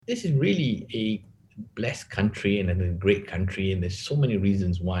this is really a blessed country and a great country, and there's so many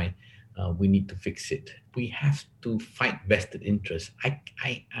reasons why we need to fix it. We have to fight vested interests. I've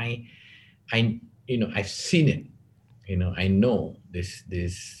seen it. I know this,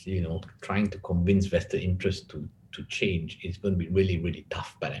 trying to convince vested interests to change is going to be really, really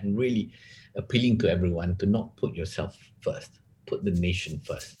tough. But I'm really appealing to everyone to not put yourself first, put the nation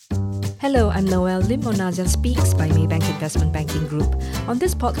first. Hello, I'm Noel Lim on ASEAN Speaks by Maybank Investment Banking Group. On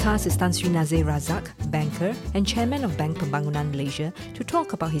this podcast is Tan Sri Nazir Razak, banker and chairman of Bank Pembangunan Malaysia, to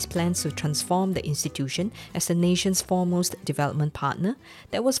talk about his plans to transform the institution as the nation's foremost development partner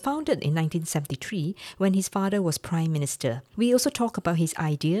that was founded in 1973 when his father was Prime Minister. We also talk about his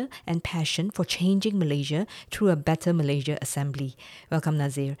idea and passion for changing Malaysia through a Better Malaysia Assembly. Welcome,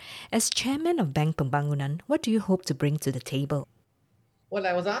 Nazir. As chairman of Bank Pembangunan, what do you hope to bring to the table? Well,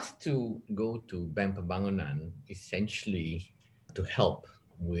 I was asked to go to Bank Pembangunan essentially to help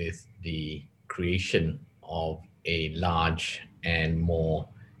with the creation of a large and more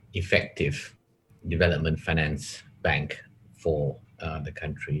effective development finance bank for the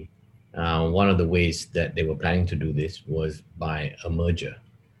country. One of the ways that they were planning to do this was by a merger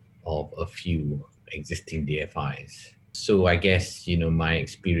of a few existing DFIs. So I guess, my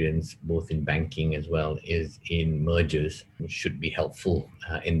experience both in banking as well as in mergers should be helpful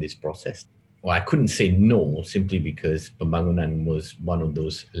in this process. Well, I couldn't say no simply because Pembangunan was one of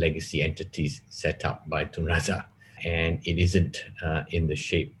those legacy entities set up by Tun Razak, and it isn't in the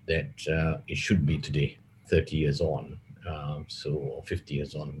shape that it should be today, 30 years on, or 50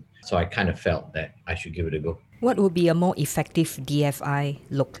 years on. So I kind of felt that I should give it a go. What would be a more effective DFI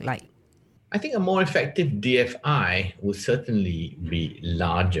look like? I think a more effective DFI will certainly be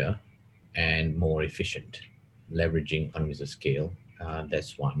larger and more efficient, leveraging economies of scale.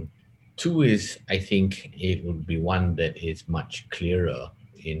 That's one. Two is, I think it would be one that is much clearer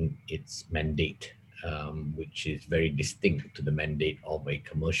in its mandate, which is very distinct to the mandate of a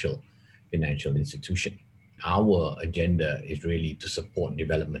commercial financial institution. Our agenda is really to support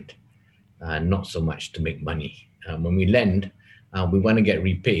development, not so much to make money. When we lend, we want to get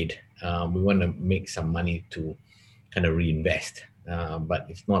repaid. We want to make some money to kind of reinvest, but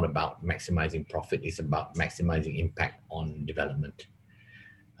it's not about maximizing profit. It's about maximizing impact on development.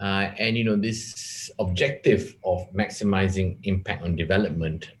 This objective of maximizing impact on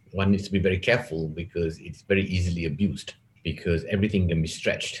development, one needs to be very careful because it's very easily abused, because everything can be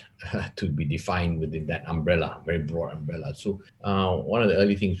stretched to be defined within that umbrella, very broad umbrella. So one of the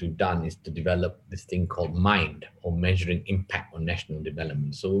early things we've done is to develop this thing called MIND, or Measuring Impact on National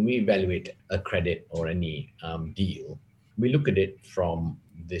Development. So when we evaluate a credit or any deal, we look at it from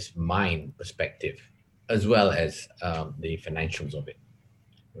this MIND perspective, as well as the financials of it,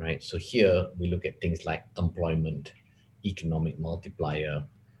 right? So here we look at things like employment, economic multiplier,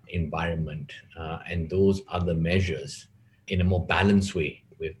 environment, and those other measures in a more balanced way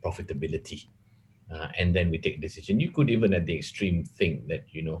with profitability. And then we take a decision. You could even at the extreme think that,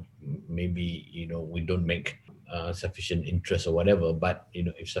 maybe, we don't make sufficient interest or whatever, but,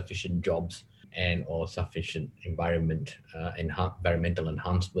 if sufficient jobs and or sufficient environmental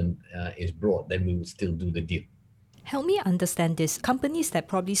enhancement is brought, then we will still do the deal. Help me understand this. Companies that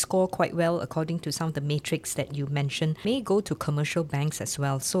probably score quite well according to some of the metrics that you mentioned may go to commercial banks as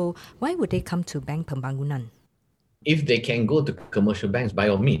well. So why would they come to Bank Pembangunan? If they can go to commercial banks, by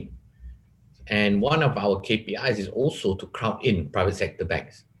all means. And one of our KPIs is also to crowd in private sector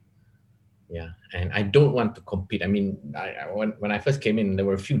banks. Yeah, and I don't want to compete. I mean, when I first came in, there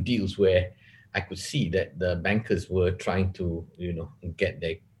were a few deals where I could see that the bankers were trying to, get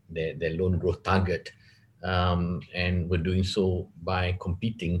their loan growth target, and were doing so by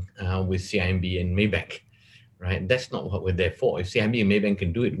competing with CIMB and Maybank, right? That's not what we're there for. If CIMB and Maybank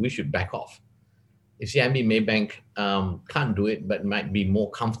can do it, we should back off. If CIMB and Maybank can't do it, but might be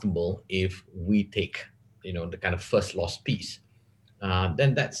more comfortable if we take, the kind of first loss piece,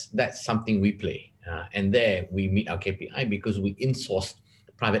 then that's something we play. And there we meet our KPI because we insource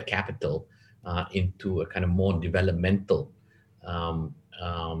private capital into a kind of more developmental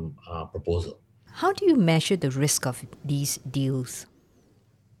proposal. How do you measure the risk of these deals?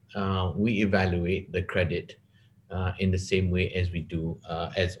 We evaluate the credit in the same way as we do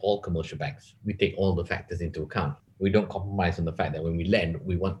as all commercial banks. We take all the factors into account. We don't compromise on the fact that when we lend,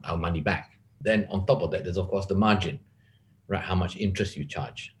 we want our money back. Then on top of that, there's of course the margin, right? How much interest you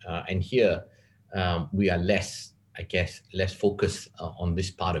charge. And here we are less focused on this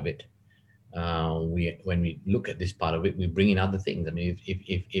part of it. When we look at this part of it, we bring in other things. I mean,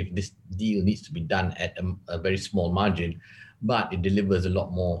 if this deal needs to be done at a very small margin, but it delivers a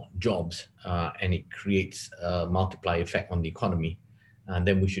lot more jobs and it creates a multiplier effect on the economy,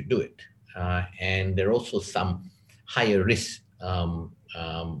 then we should do it. And there are also some higher risk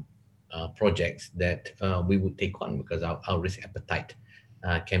projects that we would take on because our risk appetite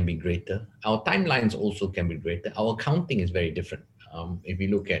can be greater. Our timelines also can be greater. Our accounting is very different. If you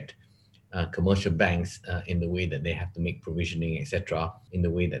look at commercial banks in the way that they have to make provisioning, etc., in the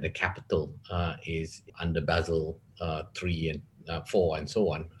way that the capital is under Basel 3 and 4 and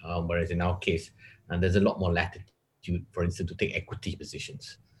so on, whereas in our case, there's a lot more latitude, for instance, to take equity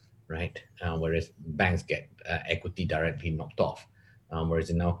positions, right? Whereas banks get equity directly knocked off,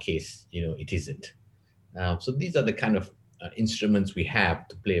 whereas in our case, it isn't. So these are the kind of instruments we have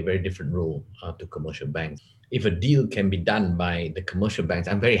to play a very different role to commercial banks. If a deal can be done by the commercial banks,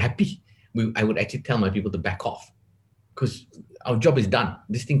 I'm very happy. I would actually tell my people to back off because our job is done.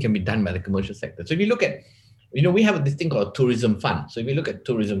 This thing can be done by the commercial sector. So if you look at, we have this thing called a tourism fund. So if you look at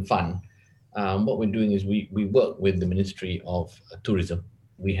tourism fund, what we're doing is we work with the Ministry of Tourism.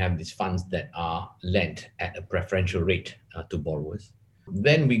 We have these funds that are lent at a preferential rate to borrowers.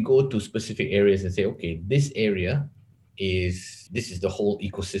 Then we go to specific areas and say, okay, this area this is the whole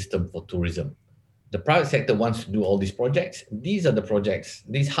ecosystem for tourism. The private sector wants to do all these projects. These are the projects.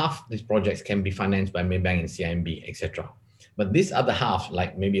 Half these projects can be financed by Maybank and CIMB, etc. But this other half,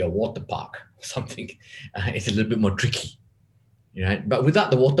 like maybe a water park or something, it's a little bit more tricky, right? But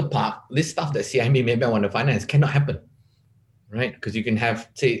without the water park, this stuff that CIMB, Maybank want to finance cannot happen, right? Because you can have,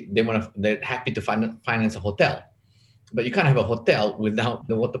 say, they're happy to finance a hotel, but you can't have a hotel without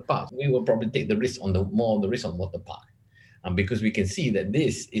the water park. We will probably take the risk on the risk on water park. Because we can see that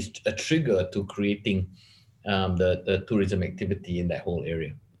this is a trigger to creating the tourism activity in that whole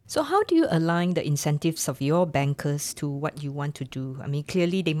area. So how do you align the incentives of your bankers to what you want to do? I mean,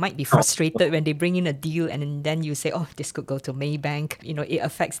 clearly they might be frustrated when they bring in a deal and then you say, oh, this could go to Maybank. It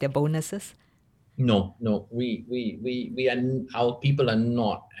affects their bonuses. No, we are, our people are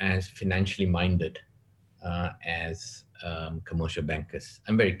not as financially minded as commercial bankers.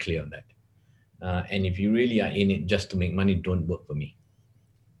 I'm very clear on that. And if you really are in it just to make money, don't work for me,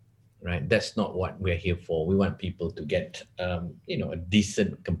 right? That's not what we're here for. We want people to get, a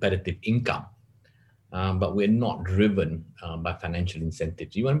decent competitive income, but we're not driven by financial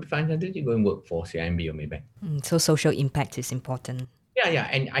incentives. You want to be financial, you go and work for CIMB or Maybank. So social impact is important. Yeah.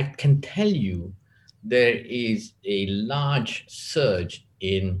 And I can tell you there is a large surge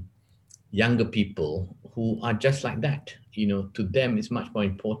in younger people who are just like that. To them, it's much more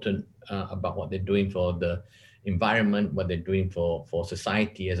important about what they're doing for the environment, what they're doing for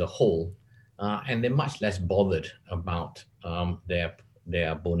society as a whole, and they're much less bothered about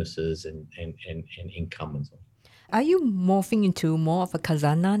their bonuses and income and so on. Are you morphing into more of a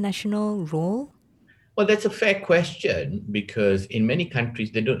Khazanah national role? Well, that's a fair question because in many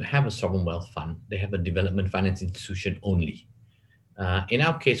countries, they don't have a sovereign wealth fund. They have a development finance institution only. In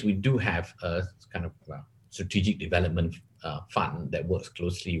our case, we do have a kind of strategic development fund that works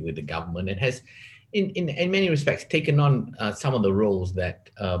closely with the government and has, in many respects, taken on some of the roles that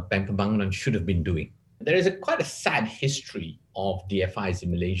Bank Pembangunan should have been doing. There is quite a sad history of DFIs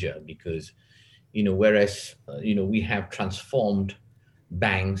in Malaysia because, whereas, we have transformed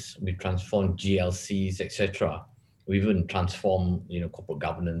banks, we've transformed GLCs, etc. We've even transformed, corporate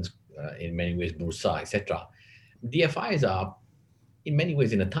governance in many ways, Bursa, etc. DFIs are, in many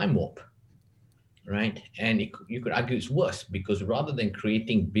ways, in a time warp, right? And you could argue it's worse because rather than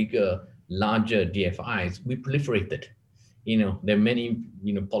creating bigger, larger DFIs, we proliferated. There are many,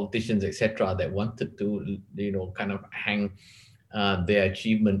 politicians, etc., that wanted to, kind of hang their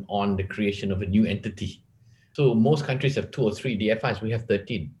achievement on the creation of a new entity. So most countries have 2 or 3 DFIs. We have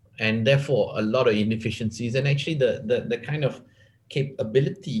 13, and therefore a lot of inefficiencies. And actually, the kind of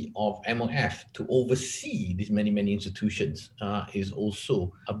capability of MOF to oversee these many institutions is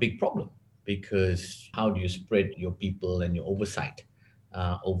also a big problem, because how do you spread your people and your oversight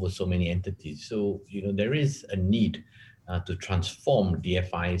over so many entities? So, there is a need to transform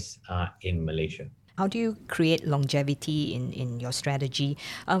DFIs in Malaysia. How do you create longevity in your strategy?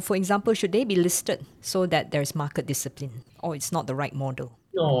 For example, should they be listed so that there's market discipline, or it's not the right model?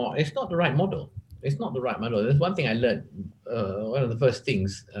 No, it's not the right model. It's not the right model. There's one thing I learned. One of the first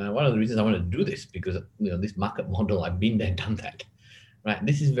things, one of the reasons I wanted to do this, because this market model, I've been there, done that. Right?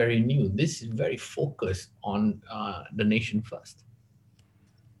 This is very new. This is very focused on the nation first.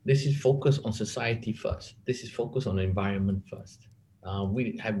 This is focused on society first. This is focused on the environment first.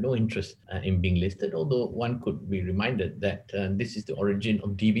 We have no interest in being listed, although one could be reminded that this is the origin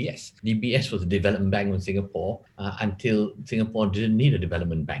of DBS. DBS was a development bank in Singapore until Singapore didn't need a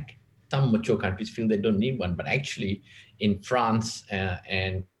development bank. Some mature countries feel they don't need one, but actually in France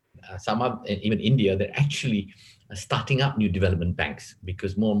and some other, and even India, they're actually starting up new development banks,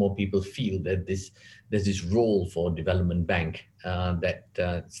 because more and more people feel that there's this role for development bank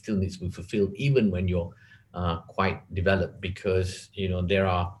that still needs to be fulfilled, even when you're quite developed, because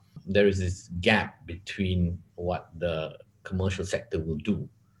there is this gap between what the commercial sector will do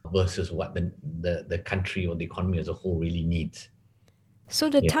versus what the country or the economy as a whole really needs. So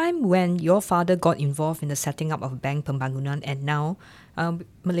the time when your father got involved in the setting up of Bank Pembangunan, and now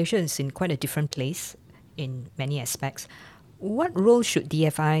Malaysia is in quite a different place in many aspects. What role should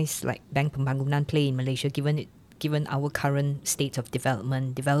DFIs like Bank Pembangunan play in Malaysia, given our current state of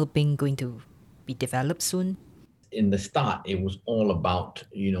developing, going to be developed soon? In the start, it was all about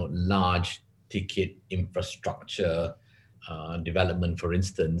large ticket infrastructure development. For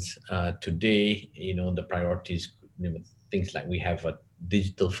instance, today the priorities, things like we have a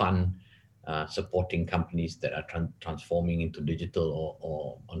digital fund supporting companies that are transforming into digital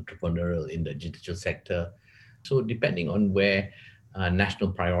or entrepreneurial in the digital sector. So depending on where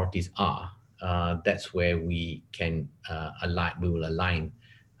national priorities are, that's where we can we will align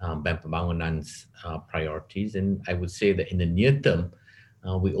Bank Pembangunan's priorities. And I would say that in the near term,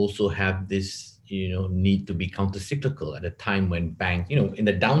 we also have this need to be counter-cyclical at a time when banks, in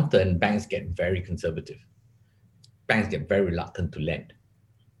the downturn, banks get very conservative. Banks get very reluctant to lend.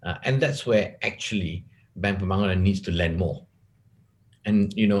 And that's where actually Bank Pembangunan needs to lend more.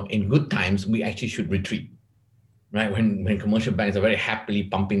 And, in good times, we actually should retreat, right? When commercial banks are very happily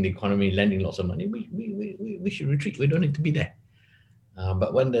pumping the economy, lending lots of money, we should retreat. We don't need to be there.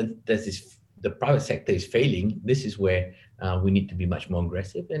 But when the private sector is failing, this is where we need to be much more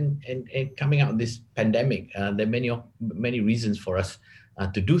aggressive. And coming out of this pandemic, there are many reasons for us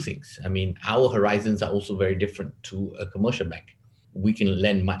to do things. I mean, our horizons are also very different to a commercial bank. We can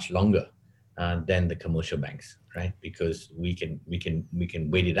lend much longer than the commercial banks, right? Because we can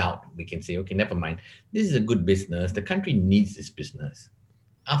wait it out. We can say, okay, never mind. This is a good business. The country needs this business.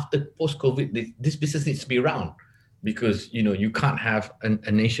 After post-COVID, this business needs to be around, because you can't have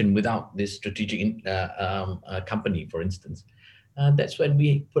a nation without this strategic company, for instance. That's when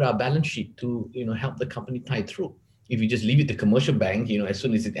we put our balance sheet to help the company tide through. If you just leave it to commercial bank, as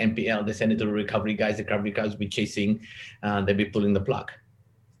soon as it's NPL, they send it to the recovery guys. The recovery guys will be chasing, they'll be pulling the plug.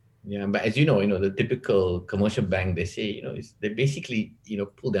 Yeah, but as you know, the typical commercial bank, they say, they basically,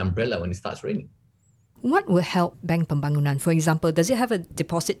 pull the umbrella when it starts raining. What will help Bank Pembangunan? For example, does it have a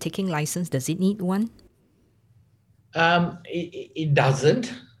deposit-taking license? Does it need one? It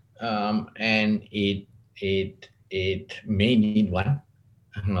doesn't, and it may need one,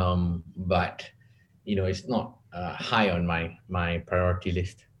 but it's not high on my priority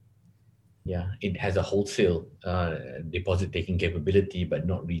list. Yeah, it has a wholesale deposit-taking capability, but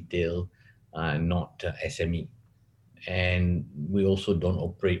not retail, not SME, and we also don't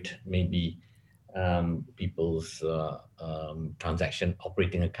operate maybe people's transaction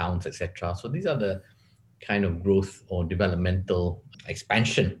operating accounts, etc. So these are the kind of growth or developmental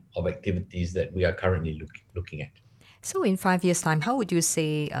expansion of activities that we are currently looking at. So in 5 years' time, how would you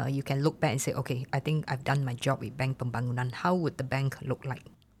say you can look back and say, okay, I think I've done my job with Bank Pembangunan? How would the bank look like?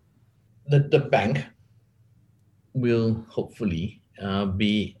 The bank will hopefully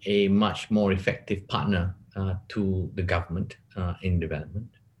be a much more effective partner to the government in development.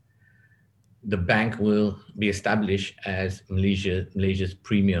 The bank will be established as Malaysia's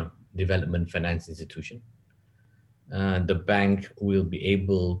premier development finance institution. The bank will be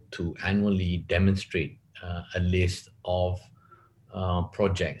able to annually demonstrate a list of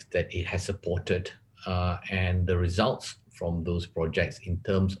projects that it has supported and the results from those projects in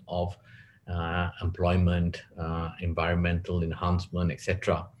terms of employment, environmental enhancement,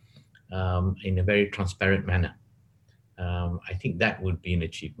 etc., in a very transparent manner. I think that would be an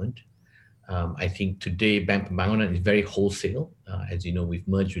achievement. I think today Bank Pembangunan is very wholesale. As you know, we've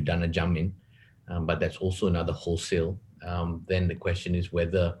merged with Dana Jamin, but that's also another wholesale. Then the question is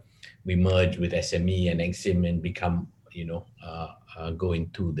whether we merge with SME and Exim and become, go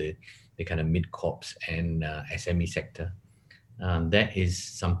into the kind of mid-corps and SME sector. That is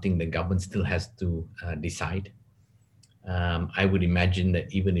something the government still has to decide. I would imagine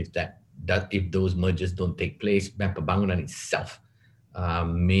that even if those mergers don't take place, Bank Pembangunan itself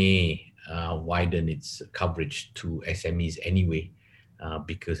may widen its coverage to SMEs anyway,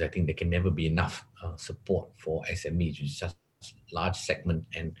 because I think there can never be enough support for SMEs, which is just a large segment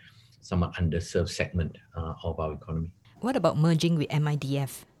and somewhat underserved segment of our economy. What about merging with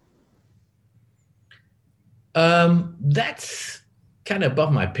MIDF? That's kind of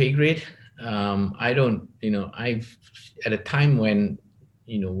above my pay grade. I don't, I've at a time when,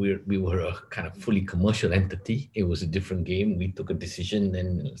 we were a kind of fully commercial entity. It was a different game. We took a decision,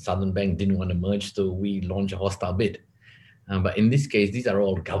 and Southern Bank didn't want to merge, so we launched a hostile bid. But in this case, these are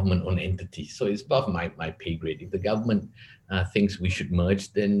all government-owned entities, so it's above my pay grade. If the government thinks we should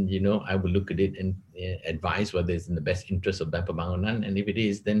merge, then I will look at it and advise whether it's in the best interest of Bank Pembangunan, and if it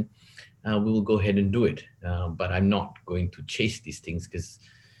is, then we will go ahead and do it. But I'm not going to chase these things because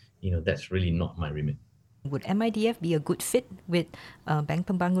that's really not my remit. Would MIDF be a good fit with Bank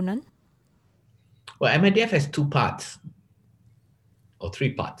Pembangunan? Well, MIDF has two parts or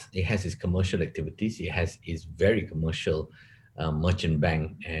three parts. It has its commercial activities. It has its very commercial merchant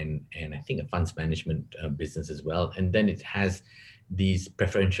bank and I think a funds management business as well. And then it has these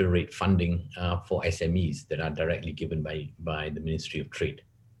preferential rate funding for SMEs that are directly given by the Ministry of Trade.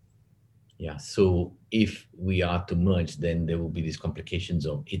 Yeah, so if we are to merge, then there will be these complications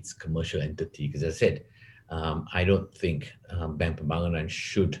of its commercial entity. Because as I said, I don't think Bank Pembangunan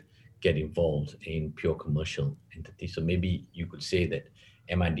should get involved in pure commercial entity. So maybe you could say that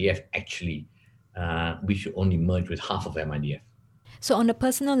MIDF actually, we should only merge with half of MIDF. So on a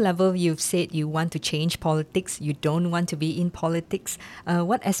personal level, you've said you want to change politics. You don't want to be in politics.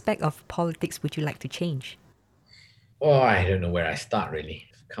 What aspect of politics would you like to change? Oh, I don't know where I start really.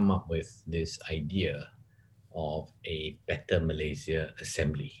 I've come up with this idea of a Better Malaysia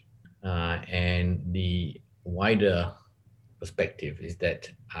Assembly. And the wider perspective is that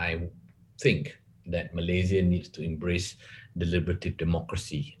I think that Malaysia needs to embrace deliberative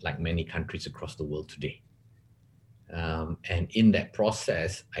democracy like many countries across the world today. And in that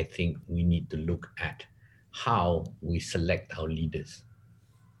process, I think we need to look at how we select our leaders,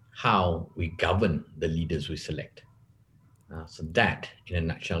 how we govern the leaders we select. So that, in a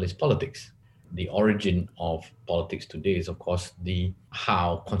nutshell, is politics. The origin of politics today is, of course,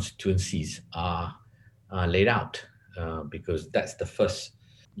 how constituencies are laid out, because that's the first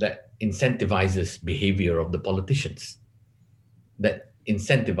that incentivizes behavior of the politicians, that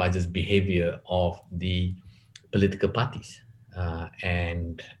incentivizes behavior of the political parties,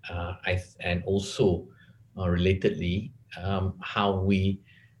 and also relatedly how we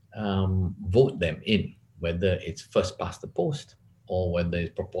vote them in, whether it's first past the post or whether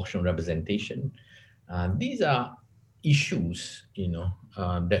it's proportional representation. These are issues,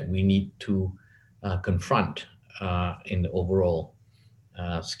 that we need to confront in the overall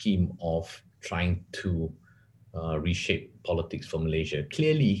scheme of trying to reshape politics for Malaysia.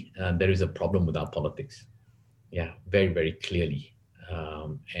 Clearly, there is a problem with our politics. Yeah, very, very clearly.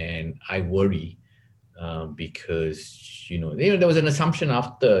 And I worry because, there was an assumption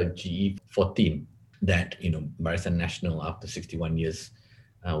after GE14 that, Barisan Nasional after 61 years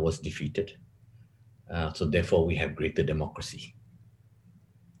was defeated. So therefore we have greater democracy.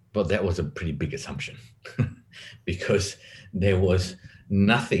 But that was a pretty big assumption because there was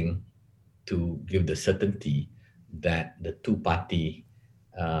nothing to give the certainty that the two-party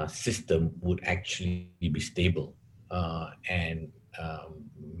system would actually be stable and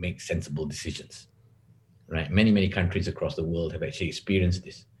make sensible decisions. Right? Many, many countries across the world have actually experienced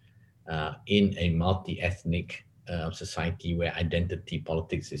this. In a multi-ethnic society where identity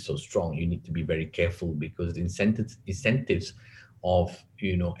politics is so strong, you need to be very careful because the incentives of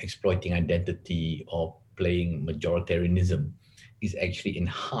exploiting identity or playing majoritarianism is actually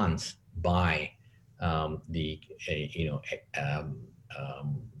enhanced by the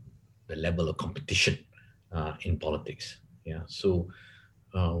level of competition in politics. Yeah, so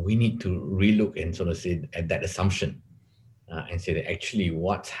we need to relook and sort of say at that assumption. And say that actually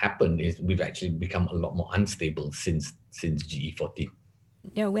what's happened is we've actually become a lot more unstable since GE14.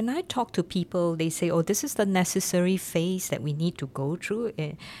 Yeah, when I talk to people, they say, this is the necessary phase that we need to go through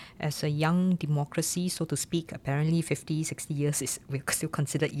as a young democracy, so to speak. Apparently 50, 60 years we're still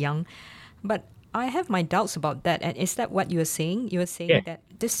considered young. But I have my doubts about that. And is that what you're saying? You're saying that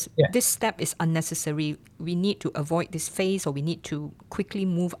this step is unnecessary. We need to avoid this phase, or we need to quickly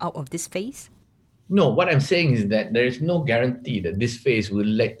move out of this phase? No, what I'm saying is that there is no guarantee that this phase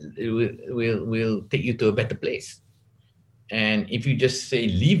will take you to a better place. And if you just say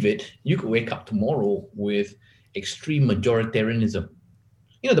leave it, you could wake up tomorrow with extreme majoritarianism.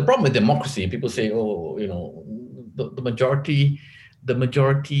 The problem with democracy, people say, the majority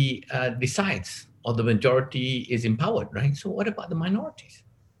decides, or the majority is empowered, right? So what about the minorities?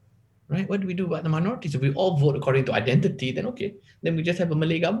 Right? What do we do about the minorities? If we all vote according to identity, then okay, then we just have a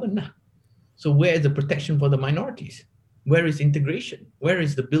Malay government now. So where is the protection for the minorities? Where is integration? Where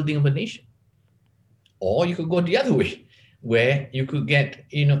is the building of a nation? Or you could go the other way, where you could get,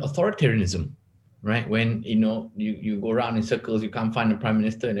 authoritarianism, right? When, you go around in circles, you can't find a prime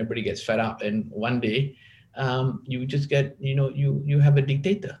minister and everybody gets fed up. And one day you just get, you have a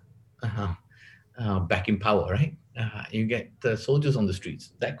dictator back in power, right? You get soldiers on the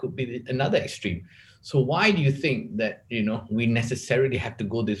streets. That could be another extreme. So why do you think that we necessarily have to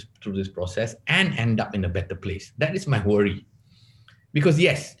go through this process and end up in a better place? That is my worry. Because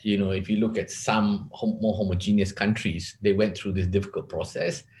yes, if you look at some more homogeneous countries, they went through this difficult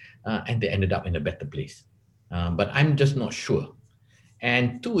process and they ended up in a better place. But I'm just not sure.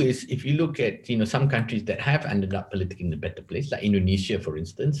 And two is, if you look at some countries that have ended up politically in a better place, like Indonesia, for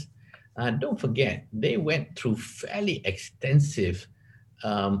instance, don't forget they went through fairly extensive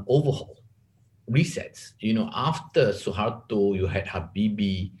overhaul resets. After Suharto, you had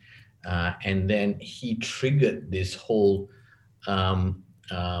Habibie, and then he triggered this whole kind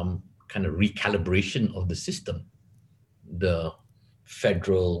of recalibration of the system, the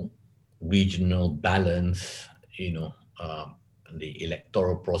federal, regional balance, the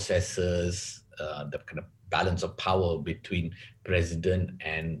electoral processes, the kind of balance of power between president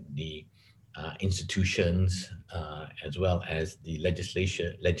and the institutions, as well as the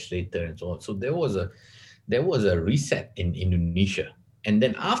legislator, and so on. So there was a reset in Indonesia, and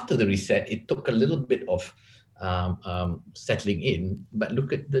then after the reset, it took a little bit of settling in. But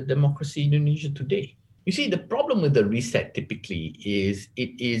look at the democracy in Indonesia today. You see, the problem with the reset typically is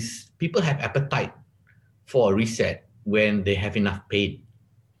people have appetite for a reset when they have enough pain.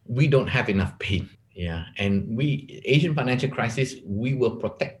 We don't have enough pain. Yeah, and Asian financial crisis, we were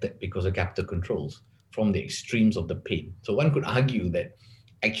protected because of capital controls from the extremes of the pain. So one could argue that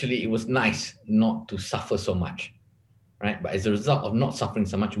actually it was nice not to suffer so much, right? But as a result of not suffering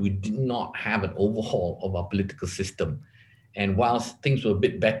so much, we did not have an overhaul of our political system. And whilst things were a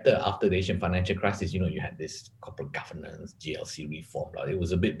bit better after the Asian financial crisis, you had this corporate governance, GLC reform, it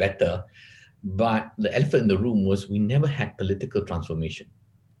was a bit better. But the elephant in the room was we never had political transformation.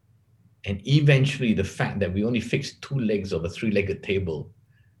 And eventually the fact that we only fixed 2 legs of a 3-legged table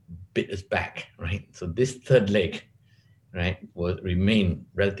bit us back, right? So this third leg, right, will remain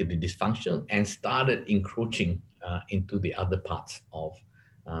relatively dysfunctional and started encroaching into the other parts of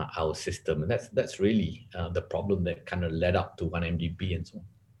our system. And that's really the problem that kind of led up to 1MDB and so on.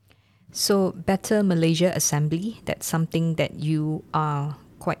 So Better Malaysia Assembly, that's something that you are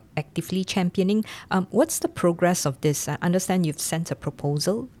quite actively championing. What's the progress of this? I understand you've sent a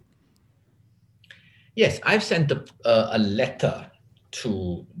proposal. Yes, I've sent a letter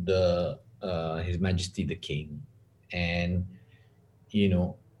to His Majesty the King, and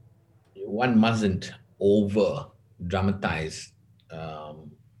one mustn't over dramatize the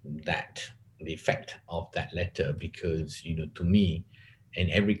effect of that letter, because to me, in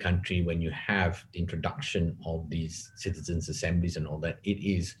every country, when you have the introduction of these citizens' assemblies and all that, it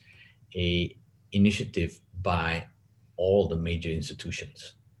is a initiative by all the major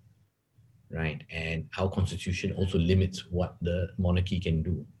institutions. Right, and our constitution also limits what the monarchy can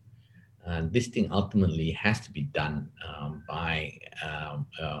do. This thing ultimately has to be done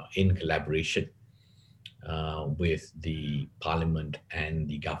in collaboration with the parliament and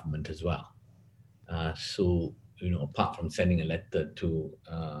the government as well. So, apart from sending a letter to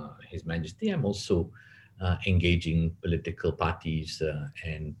His Majesty, I'm also engaging political parties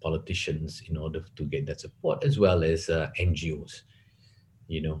and politicians in order to get that support, as well as NGOs.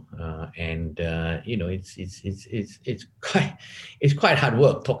 It's quite hard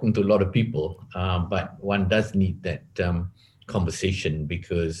work talking to a lot of people, but one does need that conversation,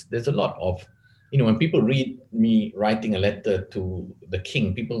 because there's a lot of, when people read me writing a letter to the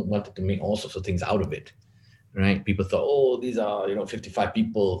king, people wanted to make all sorts of things out of it, right? People thought, oh, these are 55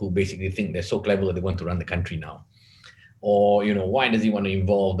 people who basically think they're so clever that they want to run the country now, or why does he want to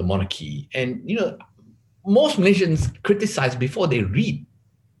involve the monarchy? And most Malaysians criticize before they read.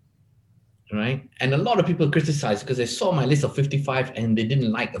 Right? And a lot of people criticize because they saw my list of 55 and they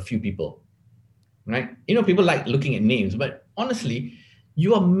didn't like a few people, right? People like looking at names, but honestly,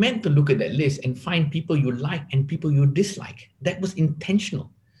 you are meant to look at that list and find people you like and people you dislike. That was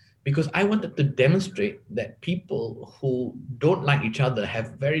intentional, because I wanted to demonstrate that people who don't like each other,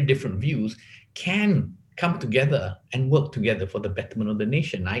 have very different views, can come together and work together for the betterment of the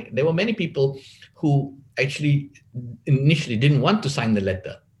nation. There were many people who actually initially didn't want to sign the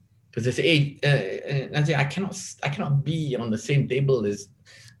letter, because they say, hey, Nazir, I cannot be on the same table as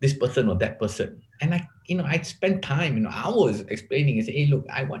this person or that person. And I'd spend time, hours explaining and say, hey, look,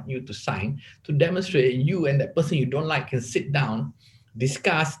 I want you to sign to demonstrate you and that person you don't like can sit down,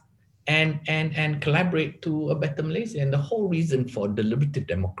 discuss, and collaborate to a better Malaysia. And the whole reason for deliberative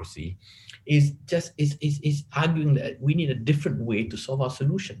democracy is arguing that we need a different way to solve our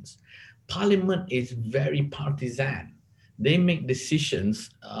solutions. Parliament is very partisan. They make decisions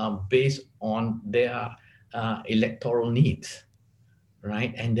based on their electoral needs,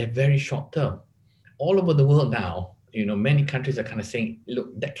 right? And they're very short term. All over the world now, many countries are kind of saying,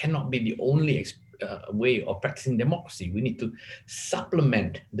 look, that cannot be the only way of practicing democracy. We need to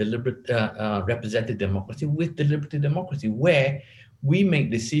supplement representative democracy with deliberative democracy, where we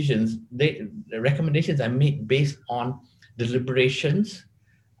make decisions. The recommendations are made based on deliberations,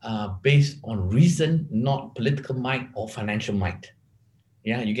 based on reason, not political might or financial might.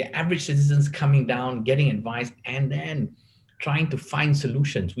 Yeah, you get average citizens coming down, getting advice, and then trying to find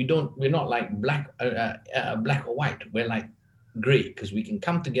solutions. We're not like black or white. We're like gray, because we can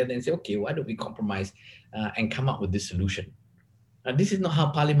come together and say, okay, why don't we compromise and come up with this solution? This is not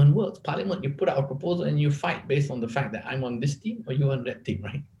how Parliament works. Parliament, you put out a proposal and you fight based on the fact that I'm on this team or you're on that team,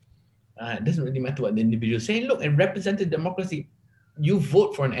 right? It doesn't really matter what the individual is saying. Look, in representative democracy, you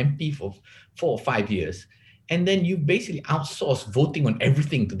vote for an MP for 4 or 5 years, and then you basically outsource voting on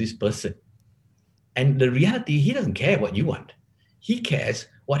everything to this person. And the reality, he doesn't care what you want. He cares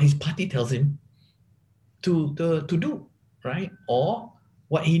what his party tells him to do, right? Or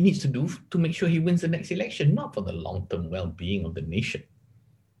what he needs to do to make sure he wins the next election, not for the long-term well-being of the nation.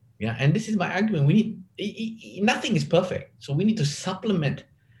 Yeah, and this is my argument. Nothing is perfect. So we need to supplement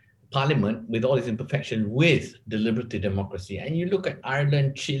Parliament with all its imperfections with deliberative democracy. And you look at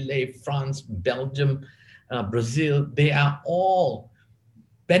Ireland, Chile, France, Belgium, Brazil, they are all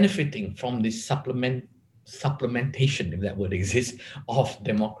benefiting from this supplementation, if that word exists, of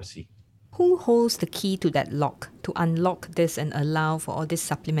democracy. Who holds the key to that lock, to unlock this and allow for all this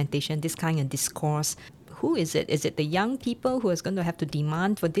supplementation, this kind of discourse? Who is it? Is it the young people who is going to have to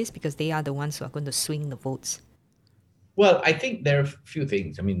demand for this because they are the ones who are going to swing the votes? Well, I think there are a few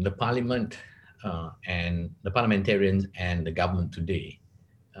things. I mean, the Parliament and the parliamentarians and the government today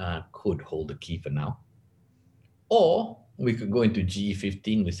could hold the key for now. Or we could go into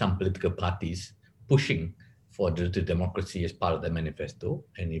GE15 with some political parties pushing for deliberative democracy as part of their manifesto.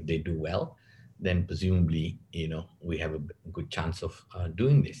 And if they do well, then presumably, we have a good chance of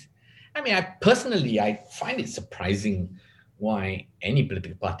doing this. I mean, I find it surprising why any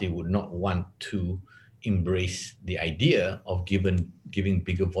political party would not want to embrace the idea of giving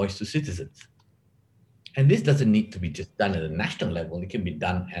bigger voice to citizens. And this doesn't need to be just done at a national level. It can be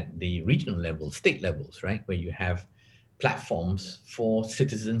done at the regional level, state levels, right? Where you have platforms for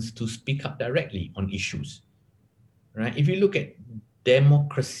citizens to speak up directly on issues, right? If you look at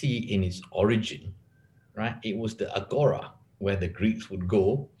democracy in its origin, right? It was the agora where the Greeks would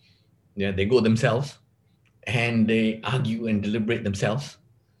go. Yeah, they go themselves and they argue and deliberate themselves.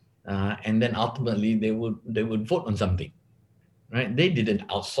 And then ultimately they would vote on something, right? They didn't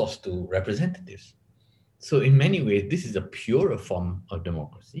outsource to representatives. So in many ways, this is a purer form of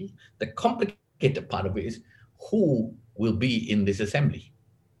democracy. The complicated part of it is who will be in this assembly.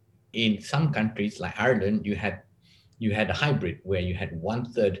 In some countries like Ireland, you had a hybrid where you had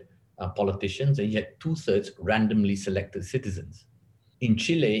 1/3 politicians and you had 2/3 randomly selected citizens. In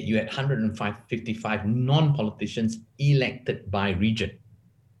Chile, you had 155 non-politicians elected by region.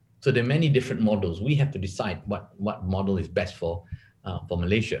 So there are many different models. We have to decide what model is best for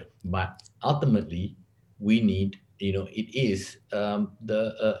Malaysia. But ultimately, we need, it is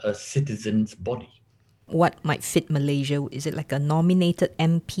a citizen's body. What might fit Malaysia? Is it like a nominated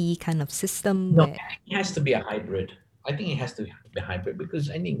MP kind of system? No, it has to be a hybrid. I think it has to be a hybrid because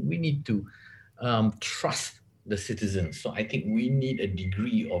I think we need to trust the citizens. So I think we need a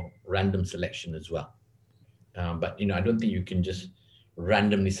degree of random selection as well. But, I don't think you can just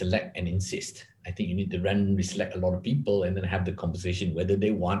randomly select and insist. I think you need to randomly select a lot of people and then have the conversation whether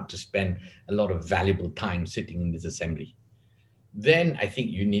they want to spend a lot of valuable time sitting in this assembly. Then I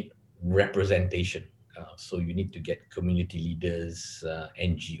think you need representation. So you need to get community leaders,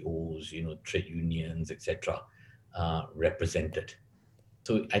 NGOs, trade unions, etc., represented.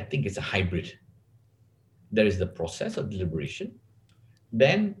 So I think it's a hybrid. There is the process of deliberation,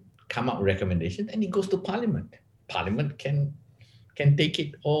 then come up with recommendations, and it goes to Parliament. Parliament can take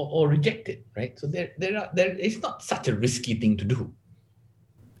it or reject it, right? So it's not such a risky thing to do.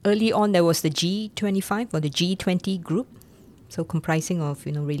 Early on, there was the G25 or the G20 group, so comprising of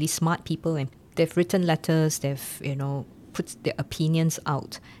really smart people, and they've written letters, they've put their opinions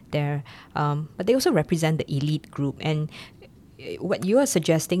out there, but they also represent the elite group. And what you are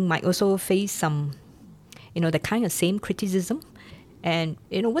suggesting might also face some, the kind of same criticism. And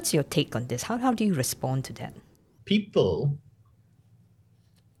what's your take on this? How do you respond to that? People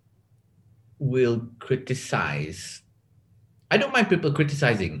will criticize. I don't mind people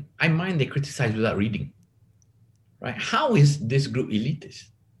criticizing. I mind they criticize without reading. Right? How is this group elitist?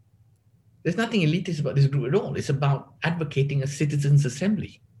 There's nothing elitist about this group at all. It's about advocating a citizens'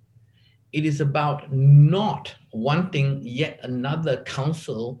 assembly. it is about not wanting yet another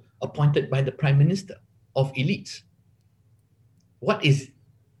council appointed by the Prime Minister of elites. What is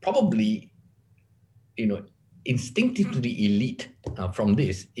probably, instinctively elite from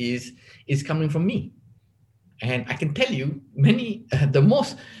this is coming from me. And I can tell you many, the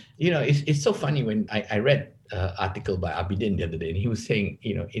most, it's so funny when I read an article by Abidin the other day, and he was saying,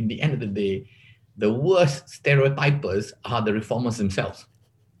 in the end of the day, the worst stereotypers are the reformers themselves,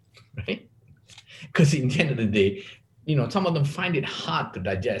 right? Because in the end of the day, some of them find it hard to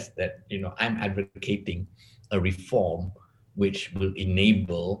digest that, I'm advocating a reform which will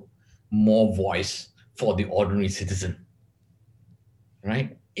enable more voice for the ordinary citizen,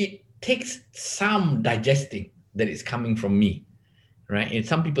 right? It takes some digesting that is coming from me, right? And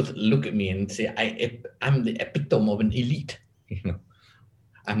some people look at me and say, I'm the epitome of an elite.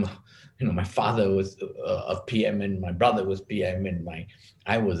 My father was a PM and my brother was PM and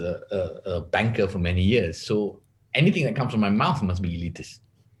I was a banker for many years. So anything that comes from my mouth must be elitist,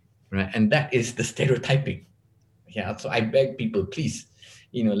 right? And that is the stereotyping. Yeah. So I beg people, please,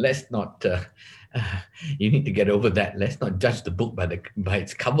 let's not. You need to get over that. Let's not judge the book by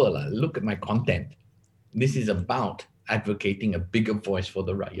its cover. Look at my content. This is about advocating a bigger voice for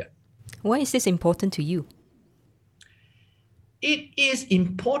the rakyat. Why is this important to you? It is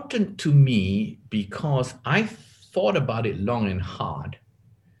important to me because I thought about it long and hard.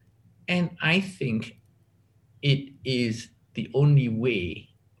 And I think it is the only way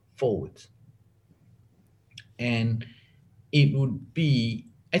forward. And it would be,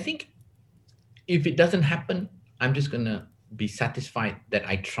 I think, if it doesn't happen, I'm just going to be satisfied that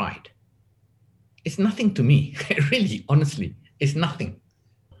I tried. It's nothing to me. Really, honestly, it's nothing.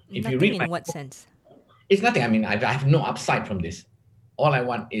 If nothing you read in what sense? It's nothing. I mean, I have no upside from this. All I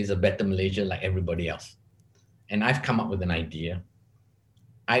want is a better Malaysia like everybody else. And I've come up with an idea.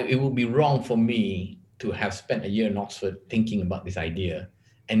 It would be wrong for me to have spent a year in Oxford thinking about this idea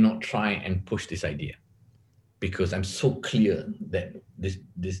and not try and push this idea, because I'm so clear that this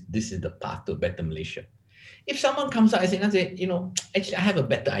is the path to a better Malaysia. If someone comes out and says, actually, I have a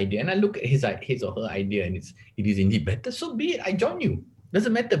better idea, and I look at his or her idea and it is indeed better, so be it. I join you.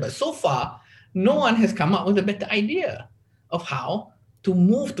 Doesn't matter. But so far, no one has come up with a better idea of how to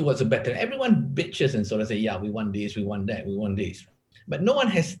move towards a better. Everyone bitches and sort of say, yeah, we want this, we want that, we want this. But no one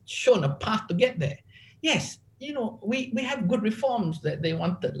has shown a path to get there. Yes, we have good reforms that they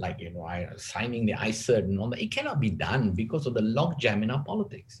wanted, like, signing the ICER and all that. It cannot be done because of the logjam in our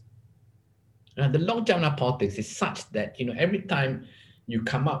politics. The logjam in our politics is such that, every time you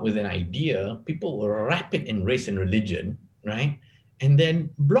come up with an idea, people will wrap it in race and religion, right? And then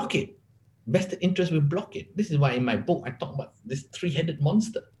block it. Vested interest will block it. This is why in my book, I talk about this three-headed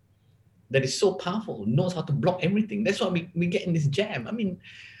monster that is so powerful, knows how to block everything. That's why we get in this jam. I mean,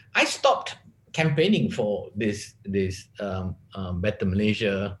 I stopped campaigning for this Better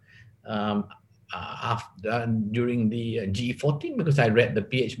Malaysia during the G14 because I read the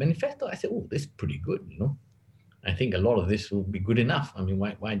PH manifesto. I said, oh, this is pretty good, I think a lot of this will be good enough. I mean,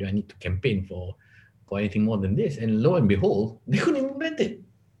 why do I need to campaign for anything more than this? And lo and behold, they couldn't implement it.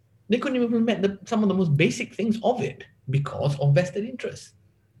 They couldn't implement some of the most basic things of it because of vested interest.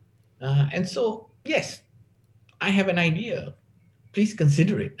 And so, yes, I have an idea. Please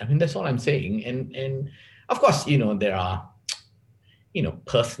consider it. I mean, that's all I'm saying. And of course, there are,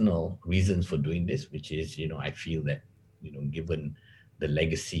 personal reasons for doing this, which is, I feel that, given the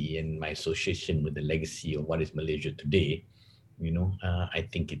legacy and my association with the legacy of what is Malaysia today, I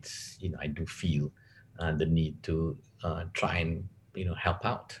think it's, I do feel the need to try and, help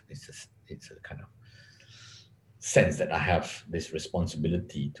out. It's a kind of sense that I have this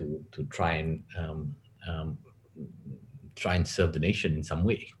responsibility to try and serve the nation in some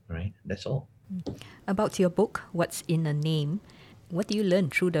way, right? That's all. About your book, What's in a Name, what do you learn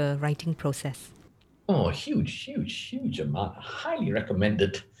through the writing process? Oh, huge amount. Highly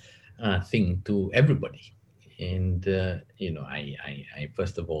recommended thing to everybody. And, I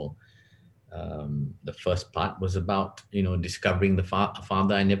first of all, the first part was about, discovering the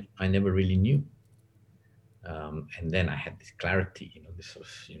father I never really knew. And then I had this clarity, this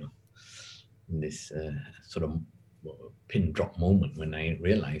was, this sort of pin drop moment when I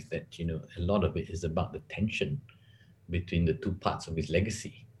realized that, a lot of it is about the tension between the two parts of his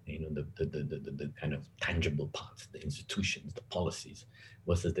legacy, the kind of tangible parts, the institutions, the policies,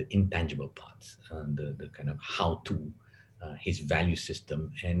 versus the intangible parts, the kind of how to, his value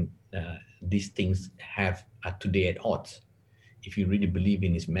system. And these things are today at odds. If you really believe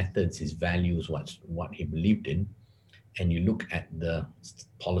in his methods, his values, what he believed in, and you look at the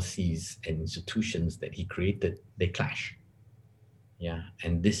policies and institutions that he created, they clash. Yeah,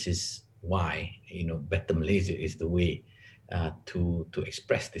 and this is why, Better Malaysia is the way to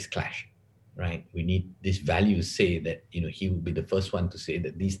express this clash, right? We need these values say that, he will be the first one to say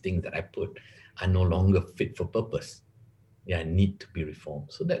that these things that I put are no longer fit for purpose. Yeah, need to be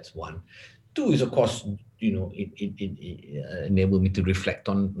reformed. So that's one. Two is, of course, it enabled me to reflect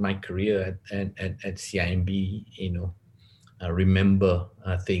on my career at CIMB, remember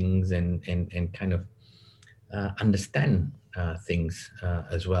things and kind of understand things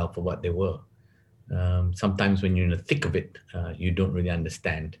as well for what they were. Sometimes when you're in the thick of it, you don't really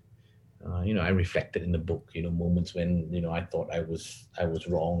understand. I reflected in the book, moments when, I thought I was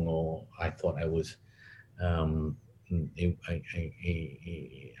wrong, or I thought I was,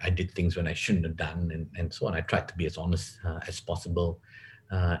 I did things when I shouldn't have done, and so on. I tried to be as honest as possible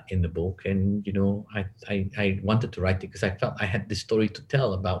in the book. And, I wanted to write it because I felt I had this story to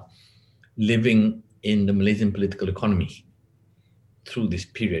tell about living in the Malaysian political economy through this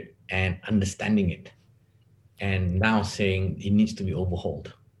period and understanding it, and now saying it needs to be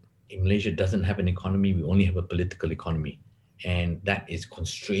overhauled. Malaysia doesn't have an economy, we only have a political economy, and that is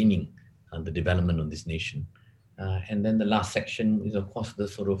constraining the development of this nation. And then the last section is, of course, the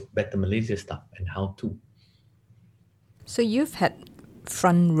sort of Better Malaysia stuff and how to. So you've had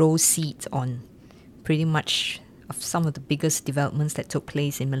front row seats on pretty much of some of the biggest developments that took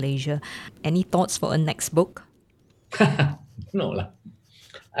place in Malaysia. Any thoughts for a next book? No.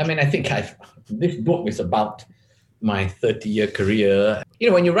 I mean, I think this book is about my 30-year career.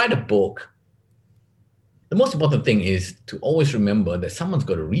 When you write a book, the most important thing is to always remember that someone's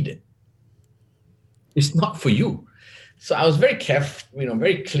got to read it. It's not for you. So I was very careful,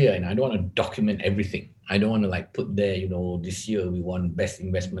 very clear, and I don't want to document everything. I don't want to put there, this year we won Best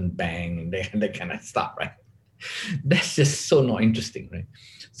Investment Bank and that kind of stuff, right? That's just so not interesting, right?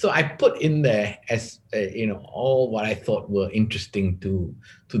 So I put in there as, all what I thought were interesting to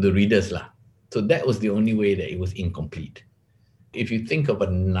the readers. So that was the only way that it was incomplete. If you think of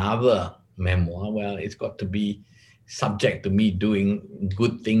another memoir, well, it's got to be subject to me doing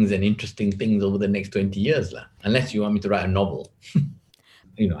good things and interesting things over the next 20 years. Unless you want me to write a novel.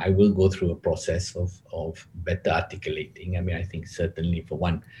 I will go through a process of better articulating. I mean, I think certainly for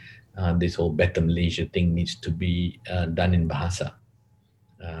one, this whole Better Malaysia thing needs to be done in Bahasa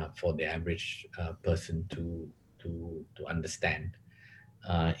for the average person to understand.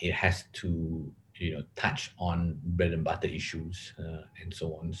 It has to, touch on bread and butter issues and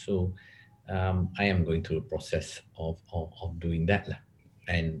so on. So I am going through a process of doing that,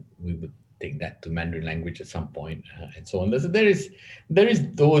 and we would take that to Mandarin language at some point, and so on. So there is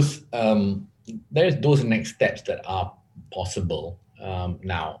those next steps that are possible.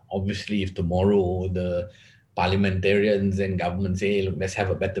 Now, obviously, if tomorrow the parliamentarians and government say, look, let's have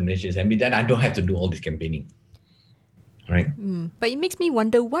a Better Malaysia Assembly, then I don't have to do all this campaigning. Right? But it makes me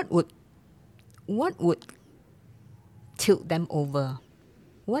wonder what would tilt them over.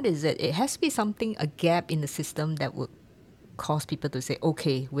 What is it? It has to be something, a gap in the system that would cause people to say,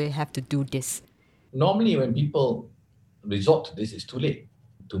 okay, we have to do this. Normally, when people resort to this, it's too late.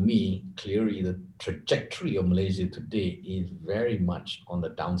 To me, clearly, the trajectory of Malaysia today is very much on the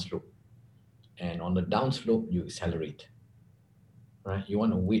downslope. And on the downslope, you accelerate. Right? You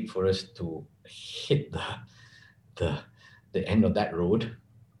want to wait for us to hit the end of that road,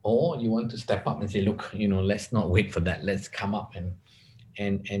 or you want to step up and say, look, let's not wait for that. Let's come up and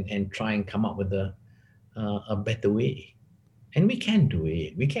try and come up with a better way. And we can do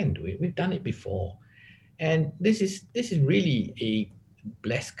it. We've done it before. And this is really a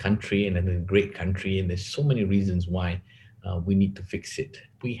blessed country and a great country. And there's so many reasons why we need to fix it.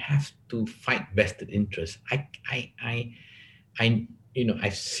 We have to fight vested interests. I've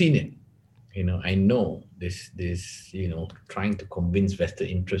seen it. I know this, trying to convince vested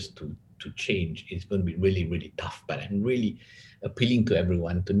interests to change is going to be really, really tough. But I'm really appealing to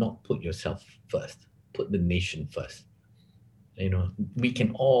everyone to not put yourself first, put the nation first. We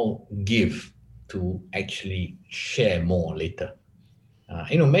can all give to actually share more later.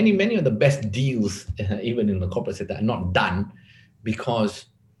 Many of the best deals, even in the corporate sector, are not done because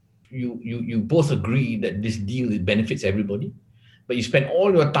you both agree that this deal benefits everybody, but you spend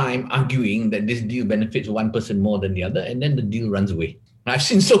all your time arguing that this deal benefits one person more than the other, and then the deal runs away. I've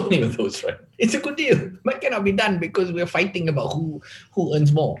seen so many of those, right? It's a good deal, but it cannot be done because we're fighting about who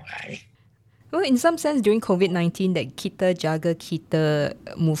earns more. Right? Well, in some sense, during COVID-19, that Kita Jaga Kita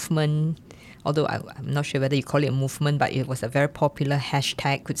movement, although I'm not sure whether you call it a movement, but it was a very popular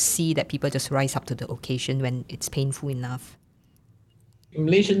hashtag, could see that people just rise up to the occasion when it's painful enough.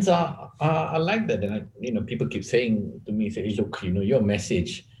 Malaysians are like that. And people keep saying to me, look, your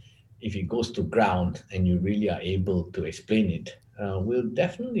message if it goes to ground and you really are able to explain it, will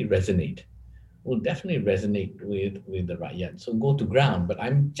definitely resonate. Will definitely resonate with the rakyat. So go to ground. But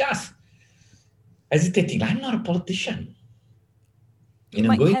I'm just hesitating. I'm not a politician. You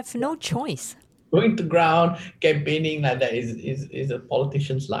might have no choice. Going to ground, campaigning like that is a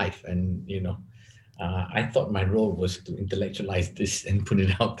politician's life. And, I thought my role was to intellectualize this and put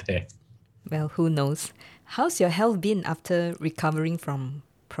it out there. Well, who knows? How's your health been after recovering from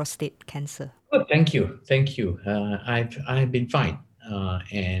prostate cancer? Well, thank you. I've been fine.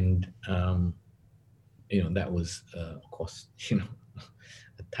 That was, of course,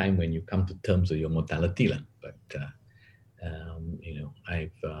 a time when you come to terms with your mortality. But,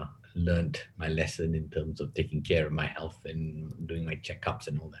 I've learned my lesson in terms of taking care of my health and doing my checkups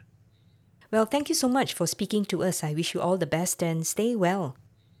and all that. Well, thank you so much for speaking to us. I wish you all the best and stay well.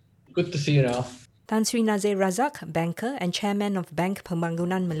 Good to see you now. Tan Sri Nazir Razak, banker and chairman of Bank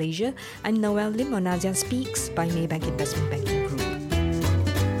Pembangunan Malaysia. I'm Noel Lim on ASEAN Speaks by Maybank Investment Banking.